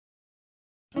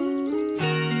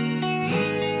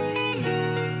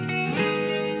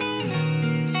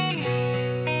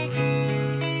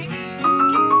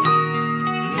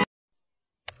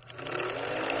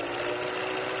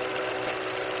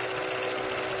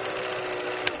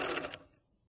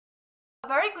A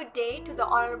very good day to the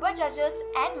honorable judges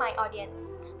and my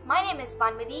audience. My name is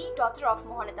Vaanmathy, daughter of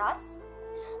Mohanathas.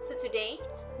 So today,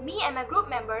 me and my group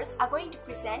members are going to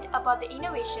present about the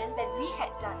innovation that we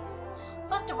had done.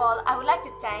 First of all, I would like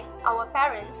to thank our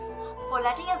parents for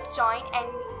letting us join and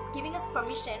giving us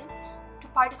permission to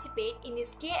participate in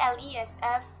this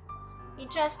KLESF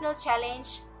International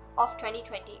Challenge of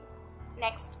 2020.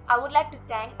 Next, I would like to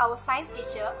thank our science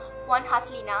teacher, Puan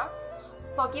Haslina,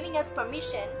 for giving us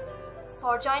permission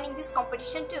for joining this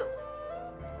competition too.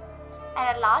 And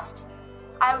at last,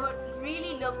 I would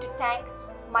really love to thank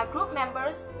my group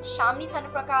members Shamini,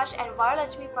 Sandraprakash and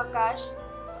Varaletchumi Prakash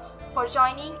for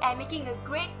joining and making a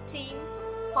great team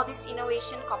for this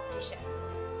innovation competition.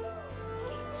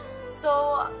 Okay.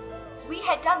 So we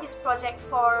had done this project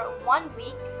for 1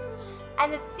 week,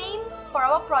 and the theme for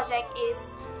our project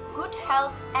is good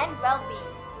health and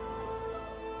well-being.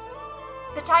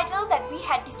 The title that we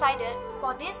had decided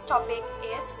for this topic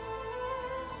is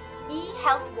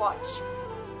E-Health Watch.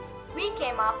 We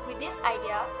came up with this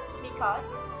idea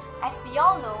because, as we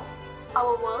all know,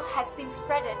 our world has been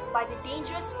spreaded by the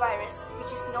dangerous virus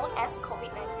which is known as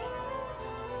COVID-19.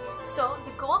 So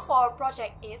the goal for our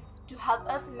project is to help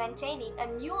us maintaining a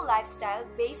new lifestyle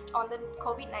based on the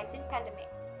COVID-19 pandemic.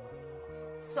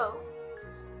 So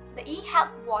the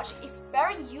E-Health Watch is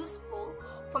very useful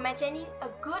for maintaining a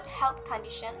good health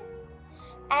condition,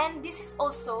 and this is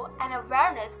also an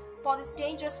awareness for this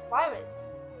dangerous virus.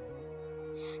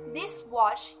 This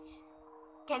watch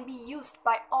can be used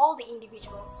by all the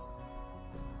individuals.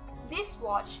 This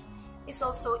watch is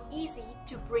also easy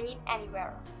to bring it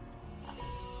anywhere.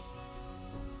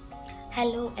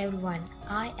 Hello everyone,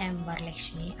 I am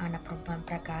Varaletchumi and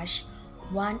Prakash,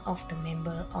 one of the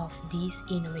members of this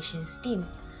innovations team.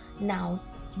 Now,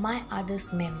 my other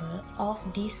member of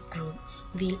this group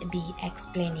will be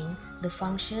explaining the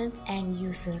functions and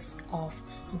uses of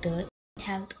the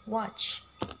health watch.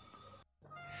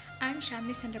 I'm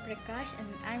Shamini Sandraprakash and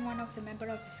I'm one of the members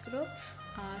of this group.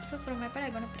 So for my part,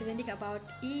 I'm going to presenting about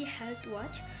E-Health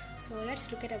Watch. So let's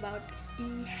look at about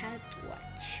E-Health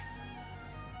Watch.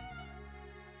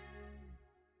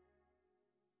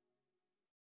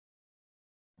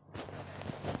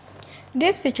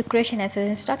 This feature creation as an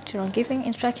instruction on giving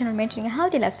instruction on maintaining a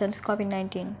healthy lifestyle is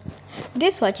COVID-19.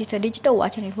 This watch is a digital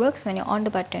watch and it works when you're on the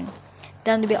button.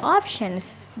 Then there will be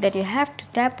options that you have to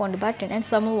tap on the button and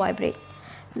some will vibrate.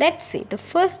 Let's see, the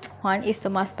first one is the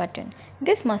mask button.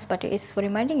 This mask button is for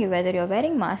reminding you whether you're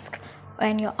wearing mask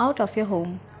when you're out of your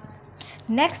home.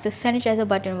 Next, the sanitizer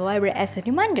button will vibrate as a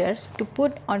reminder to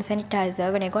put on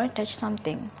sanitizer when you're going to touch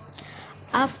something.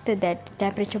 After that, the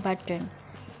temperature button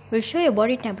will show your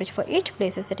body temperature for each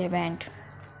places that you went.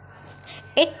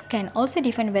 It can also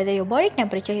define whether your body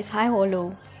temperature is high or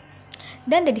low.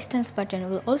 Then the distance button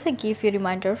will also give you a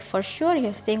reminder for sure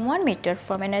you're staying 1 meter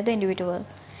from another individual.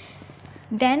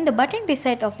 Then the button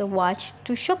beside of the watch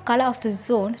to show color of the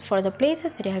zone for the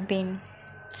places that you have been.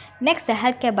 Next, the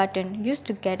healthcare button used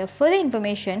to get a further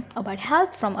information about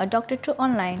health from a doctor to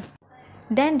online.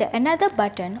 Then the another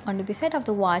button on the beside of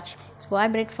the watch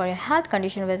vibrate for your health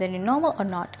condition whether you're normal or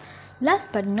not.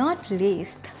 Last but not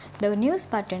least, the news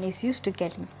button is used to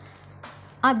get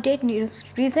update news,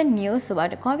 recent news about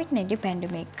the COVID-19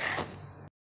 pandemic.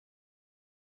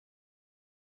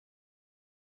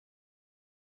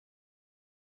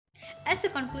 As a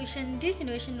conclusion, this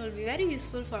innovation will be very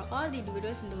useful for all the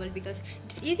individuals in the world because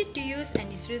it's easy to use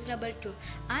and it's reasonable too.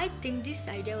 I think this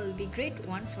idea will be a great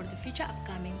one for the future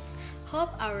upcomings.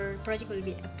 Hope our project will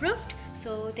be approved.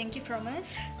 So thank you from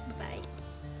us. Bye.